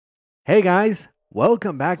Hey guys,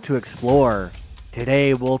 welcome back to Explore.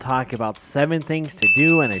 Today we'll talk about 7 things to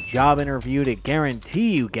do in a job interview to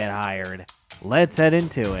guarantee you get hired. Let's head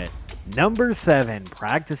into it. Number 7,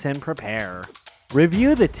 practice and prepare.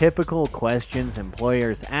 Review the typical questions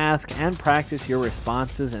employers ask and practice your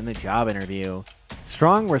responses in the job interview.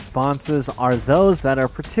 Strong responses are those that are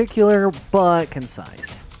particular but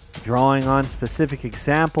concise, drawing on specific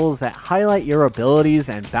examples that highlight your abilities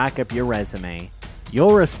and back up your resume.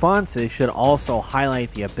 Your responses should also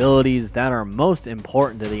highlight the abilities that are most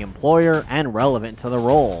important to the employer and relevant to the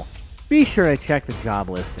role. Be sure to check the job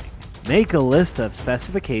listing. Make a list of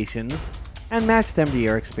specifications and match them to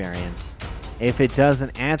your experience. If it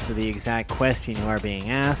doesn't answer the exact question you are being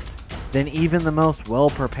asked, then even the most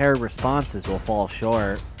well-prepared responses will fall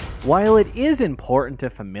short. While it is important to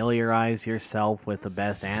familiarize yourself with the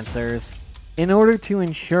best answers, in order to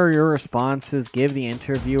ensure your responses give the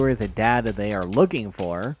interviewer the data they are looking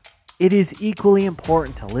for, it is equally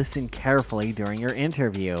important to listen carefully during your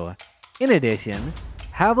interview. In addition,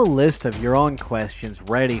 have a list of your own questions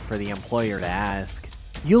ready for the employer to ask.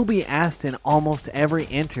 You'll be asked in almost every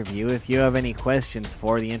interview if you have any questions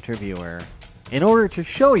for the interviewer. In order to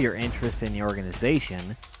show your interest in the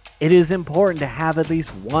organization, it is important to have at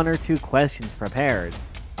least 1 or 2 questions prepared.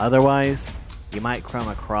 Otherwise, you might come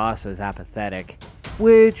across as apathetic,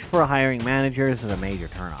 which for hiring managers is a major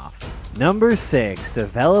turnoff. Number 6,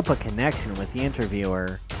 develop a connection with the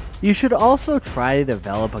interviewer. You should also try to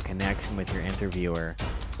develop a connection with your interviewer.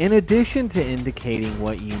 In addition to indicating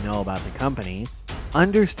what you know about the company,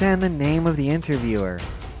 understand the name of the interviewer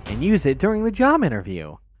and use it during the job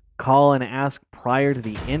interview. Call and ask prior to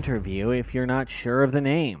the interview if you're not sure of the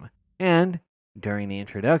name. And during the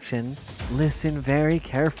introduction, listen very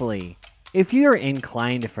carefully. If you're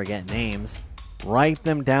inclined to forget names, write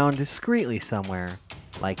them down discreetly somewhere,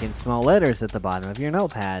 like in small letters at the bottom of your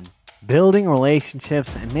notepad. Building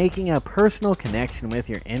relationships and making a personal connection with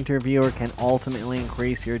your interviewer can ultimately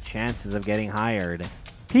increase your chances of getting hired.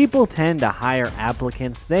 People tend to hire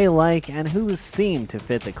applicants they like and who seem to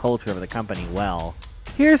fit the culture of the company well.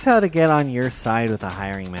 Here's how to get on your side with a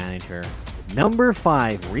hiring manager. Number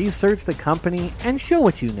 5, research the company and show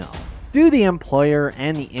what you know. Do the employer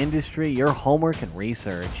and the industry your homework and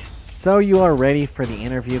research. So you are ready for the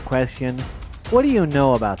interview question. What do you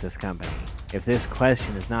know about this company? If this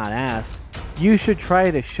question is not asked, you should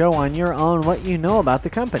try to show on your own what you know about the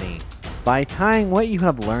company. By tying what you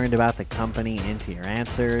have learned about the company into your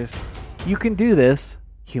answers, you can do this,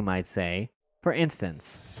 you might say. For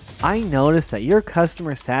instance, I noticed that your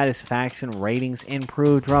customer satisfaction ratings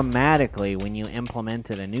improved dramatically when you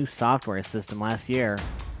implemented a new software system last year.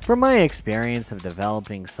 From my experience of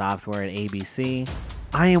developing software at ABC,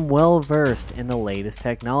 I am well versed in the latest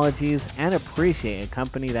technologies and appreciate a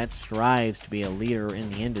company that strives to be a leader in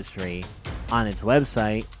the industry. On its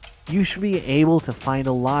website, you should be able to find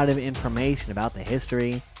a lot of information about the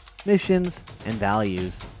history, missions, and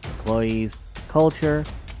values, employees, culture,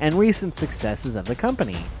 and recent successes of the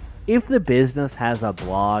company. If the business has a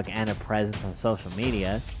blog and a presence on social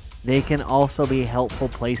media, they can also be helpful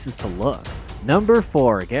places to look. Number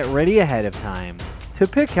 4, get ready ahead of time. To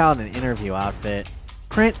pick out an interview outfit,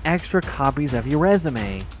 print extra copies of your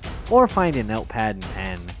resume, or find a notepad and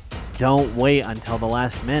pen. Don't wait until the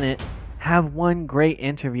last minute. Have one great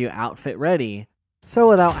interview outfit ready, so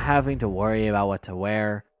without having to worry about what to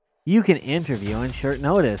wear, you can interview on short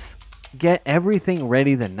notice. Get everything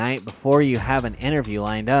ready the night before you have an interview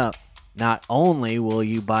lined up. Not only will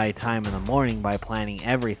you buy time in the morning by planning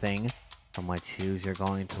everything, from what shoes you're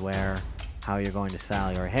going to wear, how you're going to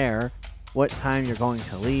style your hair, what time you're going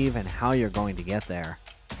to leave, and how you're going to get there.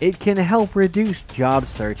 It can help reduce job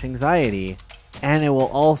search anxiety, and it will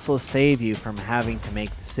also save you from having to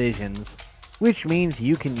make decisions, which means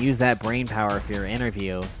you can use that brain power for your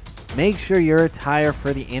interview. Make sure your attire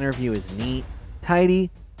for the interview is neat, tidy,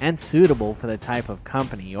 and suitable for the type of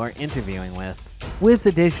company you are interviewing with. With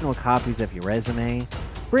additional copies of your resume,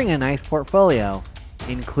 bring a nice portfolio,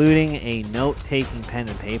 including a note-taking pen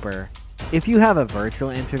and paper. If you have a virtual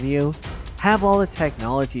interview, have all the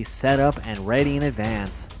technology set up and ready in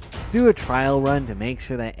advance. Do a trial run to make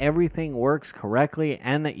sure that everything works correctly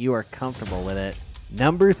and that you are comfortable with it.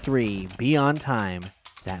 Number 3, be on time.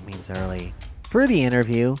 That means early. For the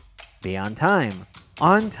interview, be on time.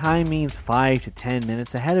 On time means 5 to 10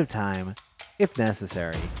 minutes ahead of time, if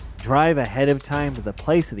necessary. Drive ahead of time to the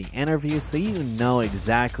place of the interview so you know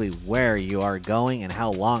exactly where you are going and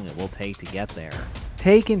how long it will take to get there.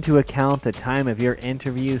 Take into account the time of your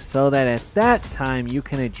interview so that at that time you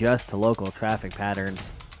can adjust to local traffic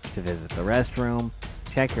patterns, to visit the restroom,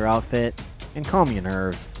 check your outfit, and calm your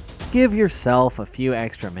nerves. Give yourself a few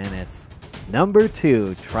extra minutes. Number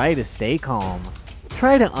 2, try to stay calm.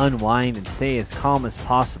 Try to unwind and stay as calm as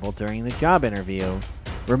possible during the job interview.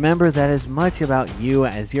 Remember that as much about you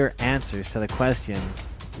as your answers to the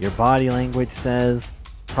questions. Your body language says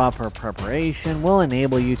proper preparation will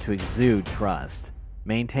enable you to exude trust.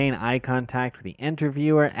 Maintain eye contact with the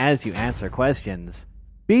interviewer as you answer questions.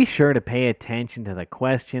 Be sure to pay attention to the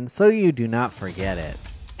question so you do not forget it.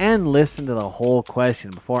 And listen to the whole question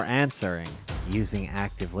before answering, using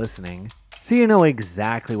active listening, so you know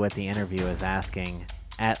exactly what the interviewer is asking.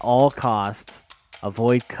 At all costs,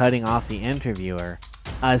 avoid cutting off the interviewer,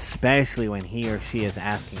 especially when he or she is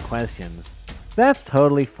asking questions. That's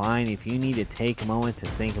totally fine if you need to take a moment to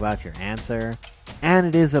think about your answer, and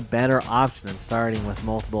it is a better option than starting with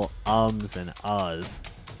multiple ums and uhs.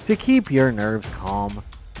 To keep your nerves calm,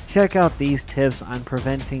 check out these tips on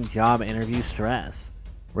preventing job interview stress.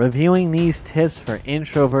 Reviewing these tips for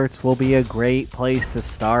introverts will be a great place to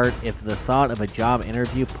start if the thought of a job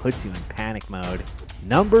interview puts you in panic mode.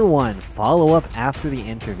 Number 1, follow up after the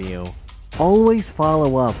interview. Always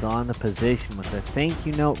follow up on the position with a thank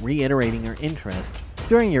you note reiterating your interest.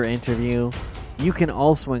 During your interview, you can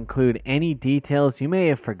also include any details you may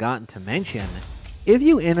have forgotten to mention. If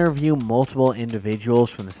you interview multiple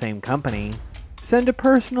individuals from the same company, send a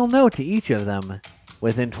personal note to each of them.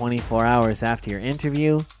 Within 24 hours after your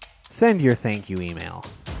interview, send your thank you email.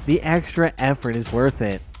 The extra effort is worth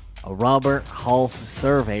it. A Robert Half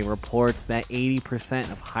survey reports that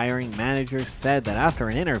 80% of hiring managers said that after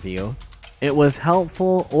an interview, it was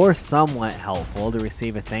helpful or somewhat helpful to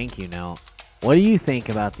receive a thank you note. What do you think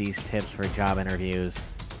about these tips for job interviews?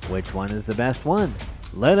 Which one is the best one?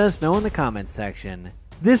 Let us know in the comments section.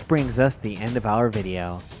 This brings us to the end of our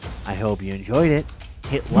video. I hope you enjoyed it.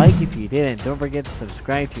 Hit like if you did, and don't forget to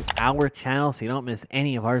subscribe to our channel so you don't miss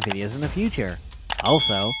any of our videos in the future.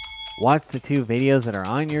 Also, watch the 2 videos that are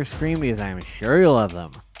on your screen because I am sure you'll love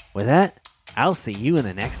them. With that, I'll see you in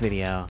the next video.